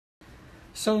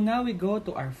So now we go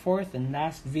to our fourth and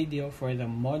last video for the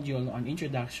module on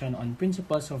Introduction on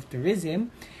Principles of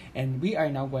Tourism, and we are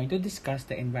now going to discuss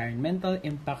the environmental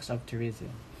impacts of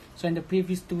tourism. So in the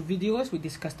previous two videos, we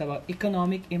discussed about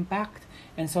economic impact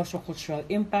and sociocultural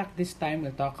impact. This time,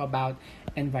 we'll talk about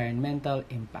environmental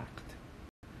impact.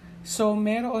 So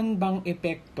meron bang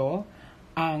epekto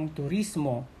ang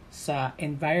turismo sa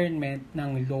environment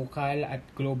ng local at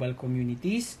global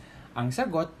communities? Ang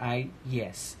sagot ay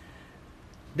yes.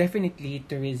 Definitely,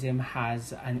 tourism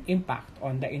has an impact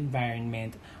on the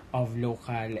environment of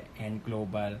local and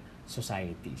global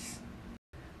societies.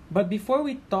 But before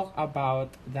we talk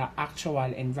about the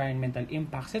actual environmental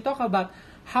impacts, let's talk about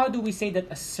how do we say that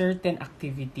a certain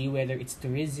activity, whether it's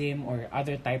tourism or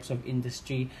other types of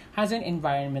industry, has an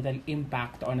environmental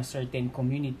impact on a certain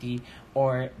community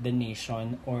or the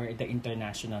nation or the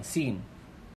international scene.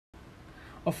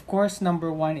 Of course, number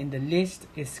one in the list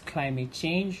is climate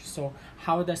change. So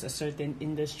how does a certain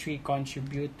industry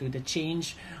contribute to the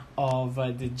change of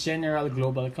the general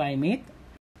global climate?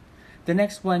 The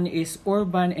next one is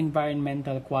urban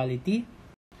environmental quality.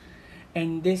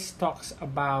 And this talks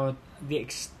about the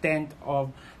extent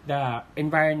of the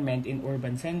environment in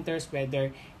urban centers,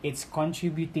 whether it's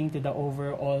contributing to the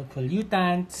overall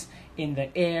pollutants in the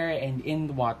air and in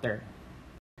the water.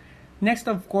 Next,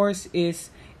 of course, is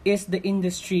the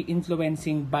industry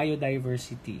influencing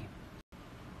biodiversity?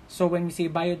 So when we say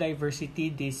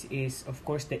biodiversity, this is, of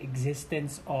course, the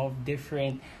existence of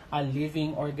different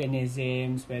living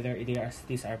organisms, whether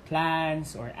these are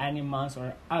plants or animals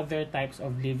or other types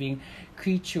of living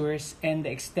creatures, and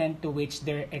the extent to which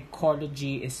their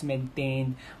ecology is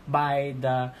maintained by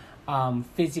the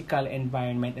physical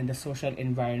environment and the social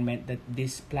environment that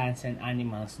these plants and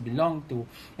animals belong to.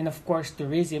 And of course,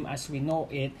 tourism, as we know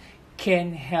it,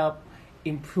 can help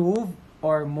improve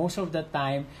or most of the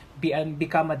time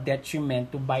become a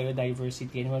detriment to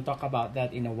biodiversity, and we'll talk about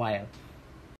that in a while.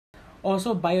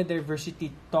 Also,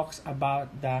 biodiversity talks about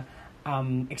the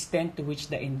extent to which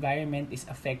the environment is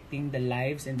affecting the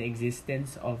lives and the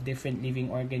existence of different living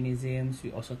organisms.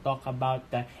 We also talk about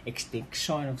the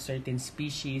extinction of certain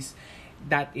species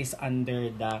that is under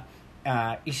the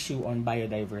issue on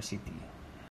biodiversity.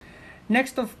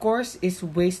 Next, of course, is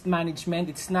waste management.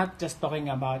 It's not just talking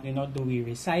about, do we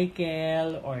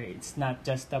recycle, or it's not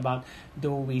just about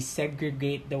do we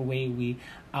segregate the way we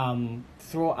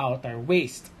throw out our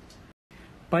waste.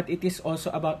 But it is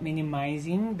also about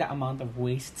minimizing the amount of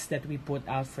wastes that we put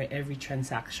out for every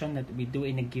transaction that we do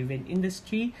in a given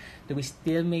industry. Do we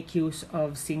still make use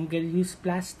of single-use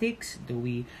plastics? Do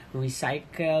we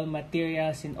recycle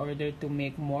materials in order to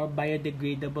make more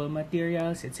biodegradable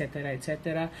materials, etc.,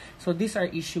 etc.? So these are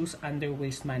issues under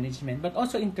waste management. But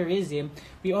also in tourism,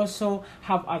 we also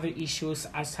have other issues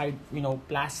as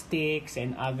plastics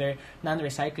and other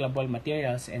non-recyclable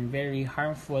materials and very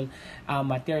harmful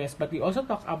materials. But we also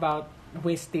talk about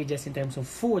wastages in terms of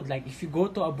food. Like if you go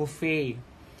to a buffet,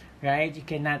 right, you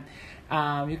cannot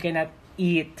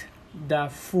eat the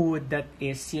food that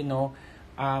is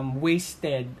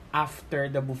wasted after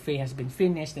the buffet has been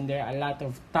finished, and there are a lot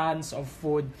of tons of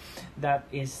food that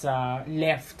is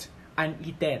left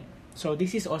uneaten. So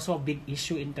this is also a big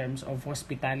issue in terms of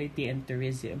hospitality and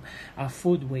tourism,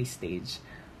 food wastage.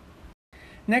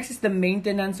 Next is the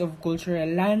maintenance of cultural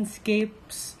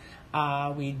landscapes.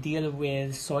 We deal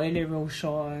with soil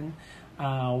erosion.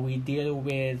 We deal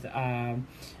with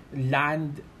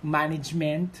land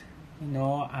management,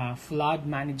 flood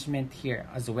management here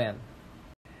as well.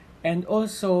 And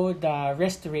also the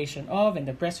restoration of and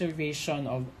the preservation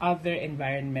of other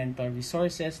environmental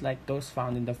resources like those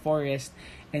found in the forest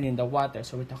and in the water.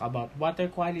 So we talk about water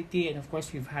quality, and of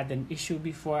course we've had an issue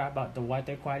before about the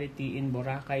water quality in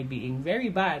Boracay being very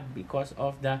bad because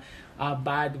of the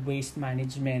bad waste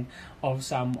management of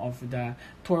some of the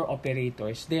tour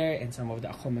operators there and some of the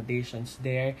accommodations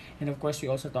there. And of course we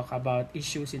also talk about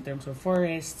issues in terms of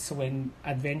forests when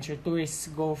adventure tourists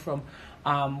go from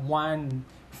one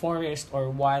forest or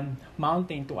one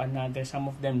mountain to another. Some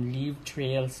of them leave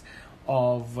trails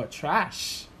of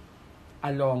trash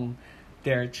along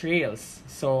their trails.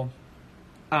 So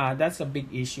that's a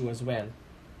big issue as well.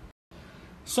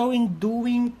 So in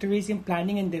doing tourism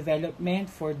planning and development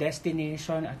for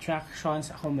destination, attractions,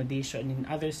 accommodation in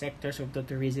other sectors of the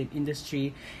tourism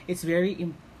industry, it's very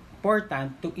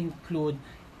important to include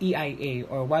EIA,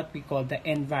 or what we call the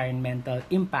Environmental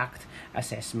Impact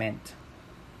Assessment.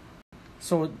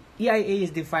 So EIA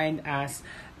is defined as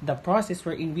the process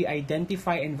wherein we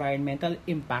identify environmental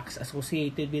impacts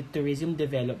associated with tourism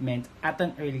development at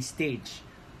an early stage.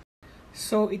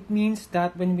 So it means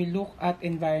that when we look at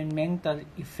environmental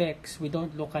effects, we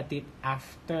don't look at it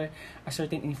after a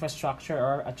certain infrastructure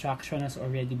or attraction has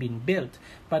already been built.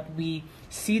 But we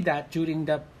see that during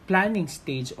the planning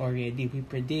stage already. We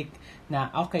predict na,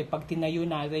 okay, pag tinayo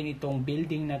natin itong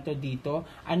building na to dito,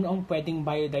 ano ang pwedeng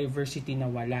biodiversity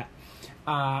na wala?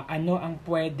 Ano ang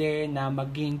pwede na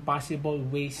maging possible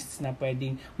wastes na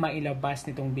pwedeng mailabas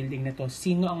nitong building na to,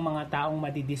 sino ang mga taong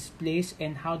madi-displace,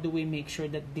 and how do we make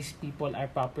sure that these people are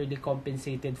properly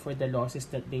compensated for the losses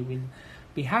that they will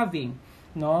be having.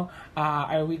 No,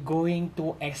 are we going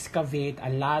to excavate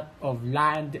a lot of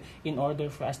land in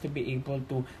order for us to be able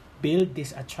to build this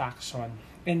attraction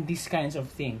and these kinds of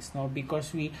things, no?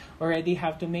 Because we already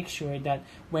have to make sure that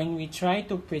when we try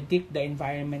to predict the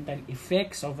environmental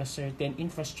effects of a certain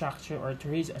infrastructure or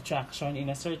tourist attraction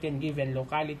in a certain given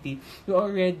locality, we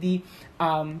already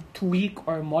tweak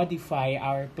or modify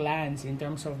our plans in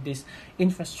terms of this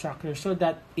infrastructure so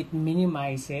that it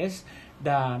minimizes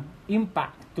the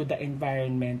impact to the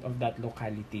environment of that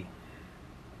locality.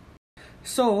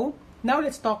 So, now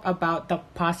let's talk about the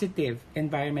positive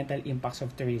environmental impacts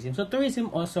of tourism. So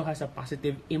tourism also has a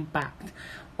positive impact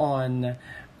on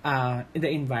the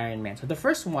environment. So the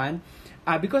first one,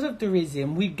 because of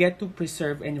tourism, we get to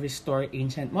preserve and restore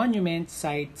ancient monuments,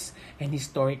 sites, and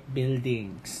historic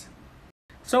buildings.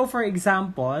 So for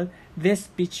example, this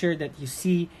picture that you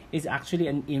see is actually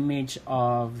an image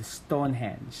of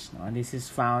Stonehenge. No? This is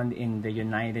found in the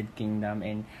United Kingdom,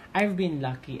 and I've been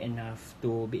lucky enough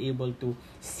to be able to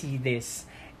see this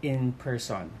in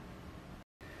person.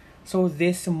 So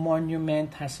this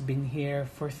monument has been here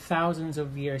for thousands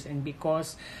of years, and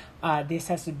because this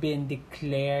has been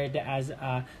declared as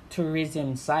a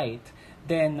tourism site,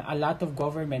 then a lot of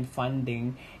government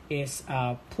funding is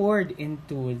poured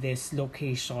into this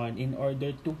location in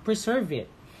order to preserve it.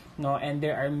 No, and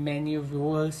there are many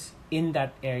rules in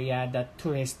that area that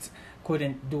tourists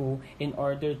couldn't do in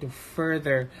order to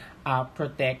further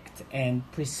protect and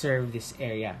preserve this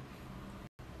area.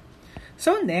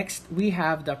 So next, we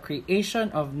have the creation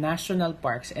of national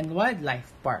parks and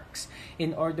wildlife parks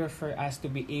in order for us to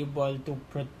be able to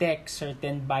protect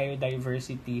certain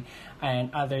biodiversity and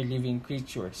other living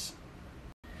creatures.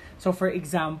 So for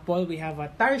example, we have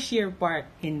a Tarsier Park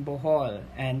in Bohol,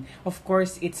 and of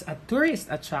course it's a tourist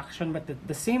attraction, but at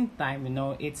the same time,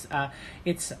 it's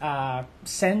a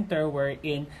center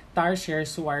wherein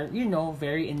tarsiers who are,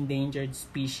 very endangered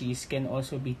species can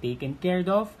also be taken care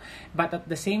of, but at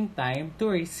the same time,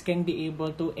 tourists can be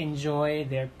able to enjoy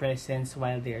their presence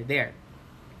while they're there.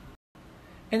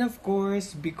 And of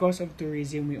course, because of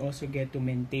tourism, we also get to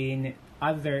maintain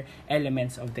other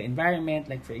elements of the environment,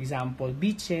 like for example,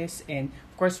 beaches. And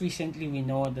of course, recently we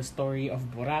know the story of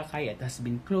Boracay. It has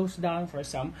been closed down for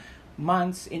some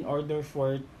months in order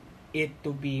for it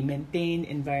to be maintained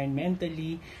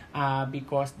environmentally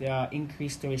because the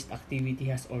increased tourist activity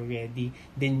has already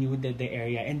denuded the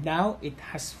area. And now it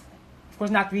has, of course,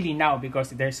 not really now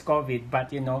because there's COVID, but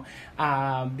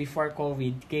before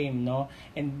COVID came,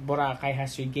 and Boracay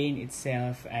has regained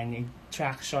itself and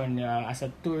attraction as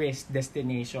a tourist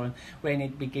destination when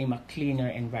it became a cleaner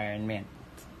environment.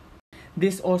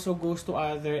 This also goes to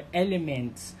other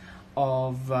elements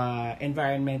of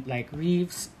environment like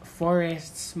reefs,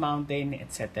 forests, mountain,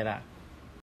 etc.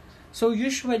 So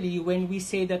usually when we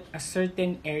say that a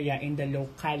certain area in the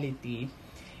locality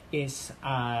is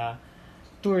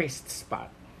tourist spot,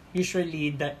 usually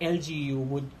the LGU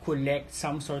would collect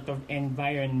some sort of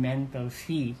environmental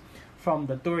fee from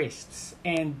the tourists.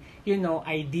 And,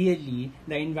 ideally,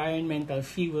 the environmental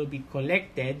fee will be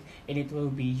collected and it will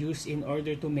be used in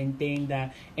order to maintain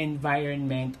the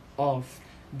environment of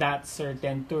that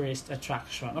certain tourist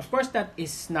attraction. Of course, that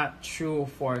is not true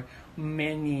for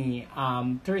many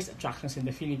tourist attractions in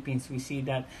the Philippines. We see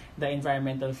that the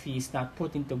environmental fee is not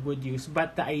put into good use,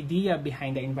 but the idea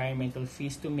behind the environmental fee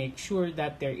is to make sure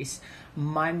that there is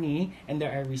money and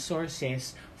there are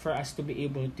resources for us to be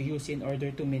able to use in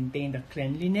order to maintain the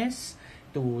cleanliness,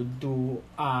 to do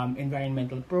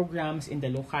environmental programs in the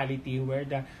locality where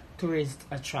the tourist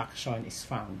attraction is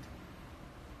found.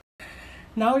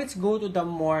 Now let's go to the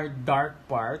more dark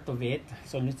part of it.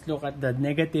 So let's look at the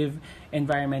negative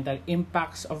environmental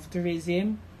impacts of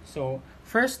tourism. So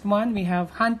first one, we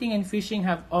have hunting and fishing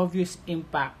have obvious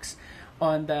impacts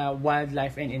on the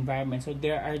wildlife and environment. So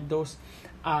there are those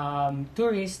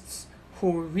tourists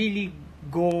who really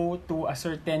go to a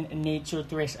certain nature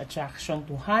tourist attraction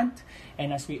to hunt.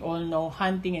 And as we all know,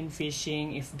 hunting and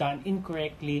fishing, if done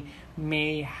incorrectly,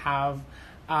 may have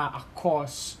a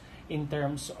cause in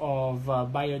terms of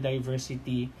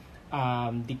biodiversity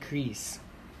decrease.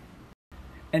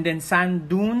 And then sand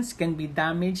dunes can be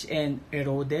damaged and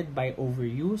eroded by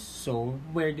overuse. So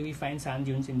where do we find sand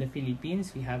dunes in the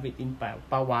Philippines? We have it in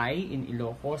Pawai, in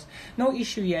Ilocos. No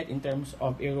issue yet in terms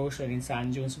of erosion in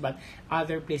sand dunes, but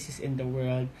other places in the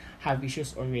world have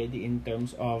issues already in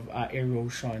terms of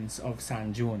erosions of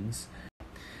sand dunes.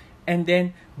 And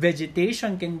then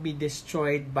vegetation can be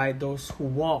destroyed by those who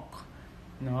walk,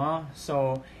 no?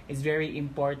 So it's very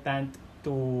important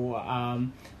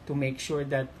to make sure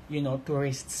that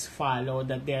tourists follow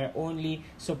that they're only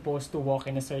supposed to walk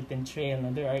in a certain trail.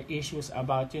 Now, there are issues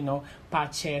about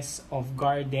patches of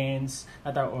gardens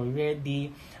that are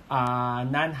already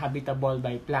non-habitable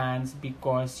by plants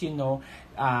because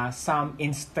some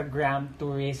Instagram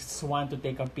tourists want to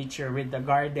take a picture with the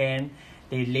garden.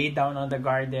 They lay down on the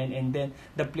garden, and then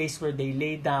the place where they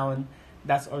lay down,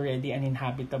 that's already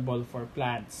uninhabitable for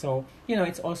plants. So,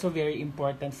 it's also very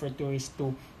important for tourists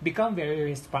to become very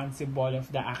responsible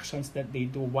of the actions that they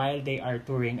do while they are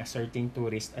touring a certain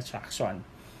tourist attraction.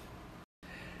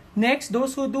 Next,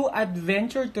 those who do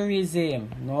adventure tourism,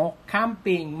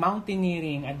 camping,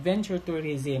 mountaineering, adventure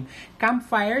tourism,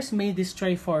 campfires may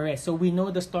destroy forests. So we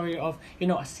know the story of,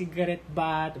 a cigarette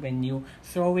butt. When you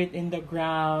throw it in the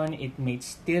ground, it may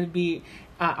still be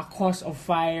a cause of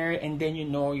fire, and then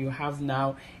you have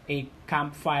now a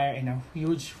campfire and a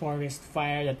huge forest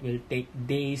fire that will take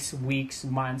days, weeks,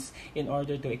 months in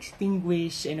order to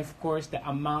extinguish. And of course, the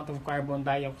amount of carbon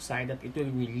dioxide that it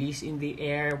will release in the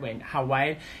air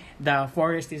while the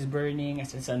forest is burning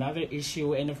is another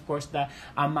issue. And of course, the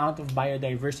amount of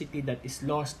biodiversity that is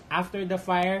lost after the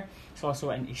fire is also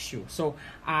an issue. So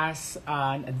as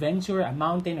an adventurer, a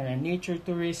mountain or a nature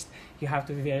tourist, you have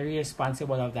to be very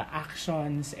responsible of the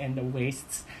actions and the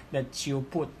wastes that you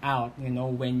put out,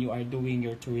 when you are doing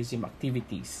your tourism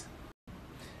activities.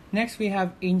 Next, we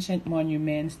have ancient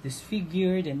monuments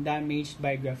disfigured and damaged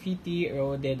by graffiti,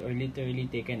 eroded, or literally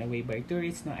taken away by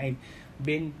tourists. Now, I've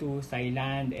been to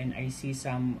Thailand and I see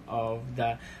some of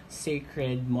the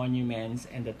sacred monuments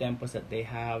and the temples that they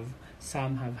have.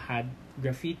 Some have had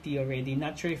graffiti already.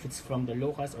 Not sure if it's from the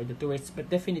locals or the tourists,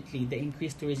 but definitely the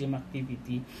increased tourism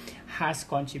activity has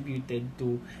contributed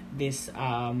to these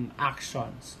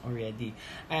actions already.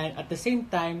 And at the same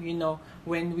time,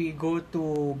 when we go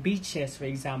to beaches, for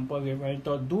example, we were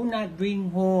told, do not bring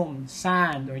home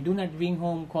sand or do not bring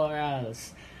home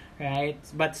corals. Right?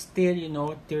 But still,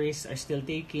 tourists are still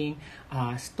taking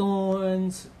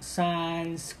stones,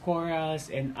 sands, corals,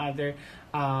 and other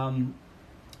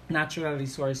natural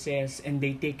resources, and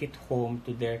they take it home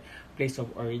to their place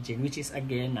of origin, which is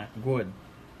again not good.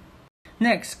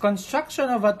 Next, construction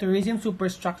of a tourism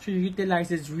superstructure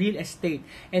utilizes real estate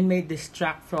and may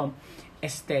distract from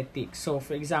aesthetics. So,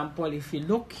 for example, if you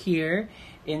look here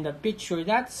in the picture,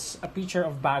 that's a picture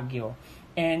of Baguio.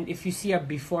 And if you see a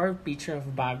before picture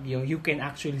of Baguio, you can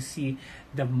actually see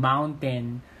the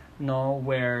mountain,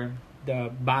 where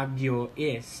the Baguio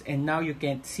is. And now you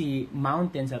can't see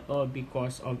mountains at all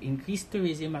because of increased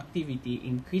tourism activity,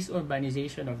 increased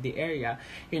urbanization of the area.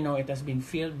 It has been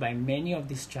filled by many of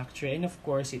the structure, and of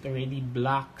course, it already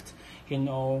blocked,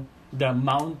 the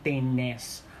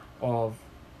mountainness of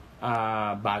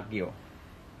Baguio.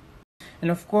 And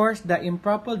of course, the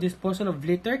improper disposal of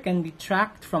litter can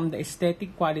detract from the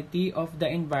aesthetic quality of the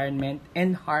environment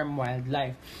and harm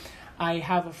wildlife. I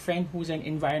have a friend who's an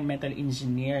environmental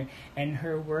engineer, and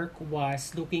her work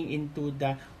was looking into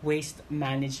the waste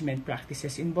management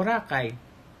practices in Boracay.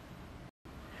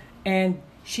 And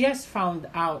she has found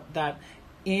out that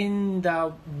in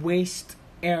the waste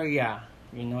area,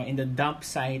 in the dump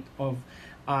site of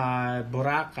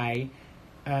Boracay,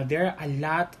 there are a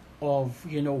lot of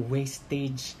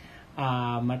wastage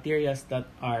materials that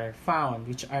are found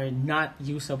which are not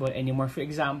usable anymore. For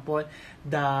example,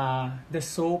 the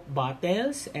soap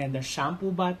bottles and the shampoo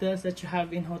bottles that you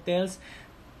have in hotels,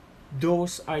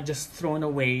 those are just thrown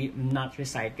away, not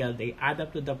recycled. They add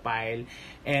up to the pile,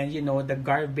 and the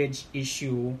garbage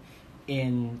issue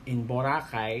in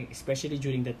Boracay, especially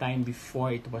during the time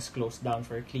before it was closed down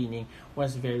for cleaning,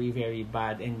 was very, very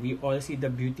bad. And we all see the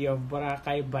beauty of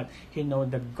Boracay, but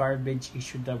the garbage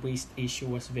issue, the waste issue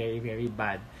was very, very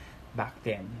bad back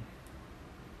then.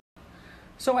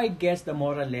 So I guess the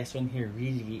moral lesson here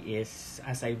really is,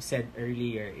 as I've said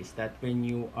earlier, is that when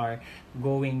you are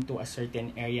going to a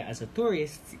certain area as a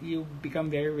tourist, you become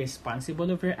very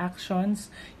responsible of your actions.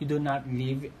 You do not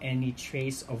leave any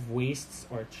trace of wastes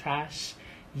or trash.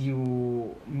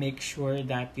 You make sure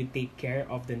that you take care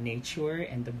of the nature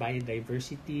and the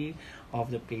biodiversity of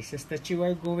the places that you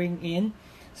are going in.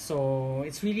 So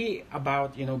it's really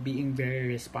about, being very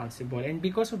responsible. And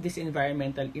because of these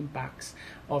environmental impacts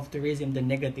of tourism, the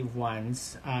negative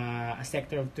ones, a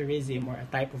sector of tourism or a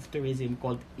type of tourism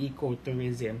called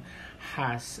ecotourism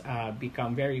has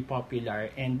become very popular.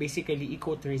 And basically,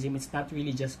 ecotourism, it's not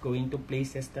really just going to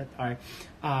places that are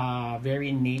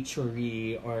very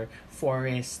naturey, or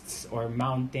forests or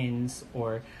mountains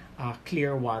or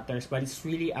clear waters, but it's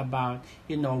really about,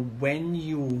 when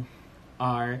you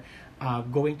are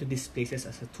going to these places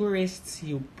as a tourist,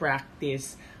 you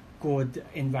practice good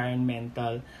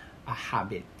environmental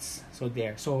habits. So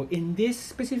there. So in this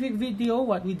specific video,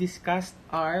 what we discussed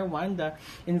are, one, the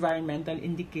environmental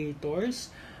indicators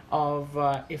of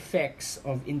effects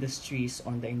of industries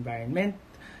on the environment.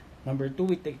 Number two,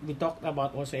 we talked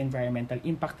about also environmental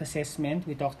impact assessment.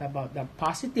 We talked about the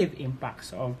positive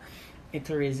impacts of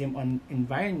tourism on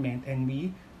environment, and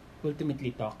we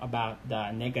ultimately talk about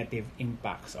the negative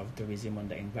impacts of tourism on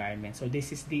the environment. So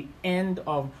this is the end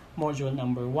of module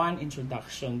number 1,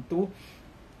 Introduction to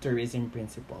Tourism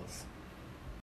Principles.